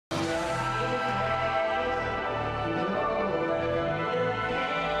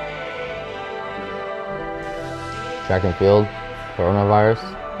Track and field, coronavirus,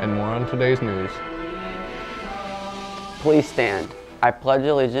 and more on today's news. Please stand. I pledge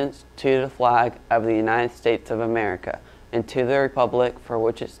allegiance to the flag of the United States of America and to the republic for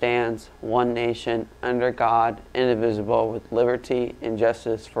which it stands, one nation, under God, indivisible, with liberty and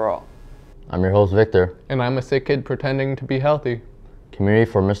justice for all. I'm your host, Victor. And I'm a sick kid pretending to be healthy. Community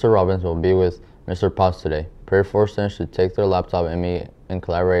for Mr. Robbins will be with Mr. Potts today. Period 4 students should take their laptop and meet in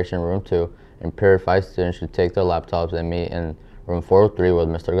collaboration room 2, and Period 5 students should take their laptops and meet in room 403 with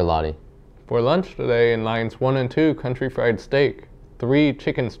Mr. Galati. For lunch today, in lines 1 and 2, country fried steak, 3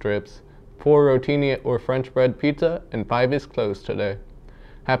 chicken strips, 4 rotini or French bread pizza, and 5 is closed today.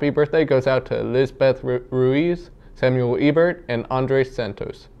 Happy birthday goes out to Lisbeth Ruiz, Samuel Ebert, and Andres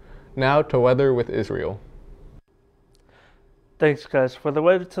Santos. Now to weather with Israel. Thanks guys. For the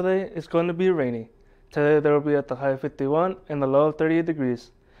weather today, it's going to be rainy. Today there will be at the high of 51 and the low of 38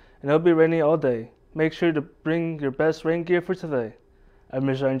 degrees. And it'll be rainy all day. Make sure to bring your best rain gear for today. I'm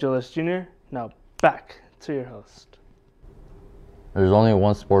Mr. Angeles Jr. Now back to your host. There's only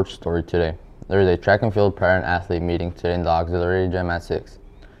one sports story today. There is a track and field parent athlete meeting today in the auxiliary gym at 6.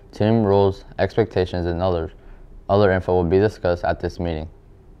 Team rules, expectations, and other info will be discussed at this meeting.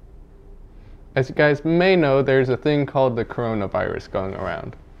 As you guys may know, there's a thing called the coronavirus going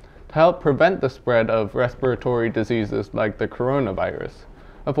around. To help prevent the spread of respiratory diseases like the coronavirus,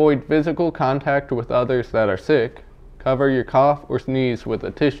 avoid physical contact with others that are sick, cover your cough or sneeze with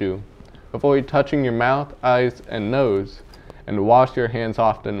a tissue, avoid touching your mouth, eyes, and nose, and wash your hands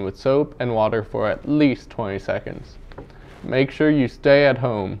often with soap and water for at least 20 seconds. Make sure you stay at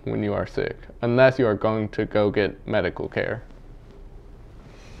home when you are sick, unless you are going to go get medical care.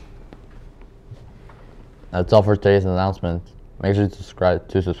 That's all for today's announcement. Make sure to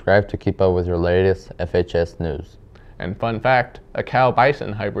subscribe to keep up with your latest FHS news. And fun fact, a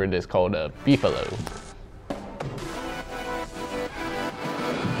cow-bison hybrid is called a beefalo.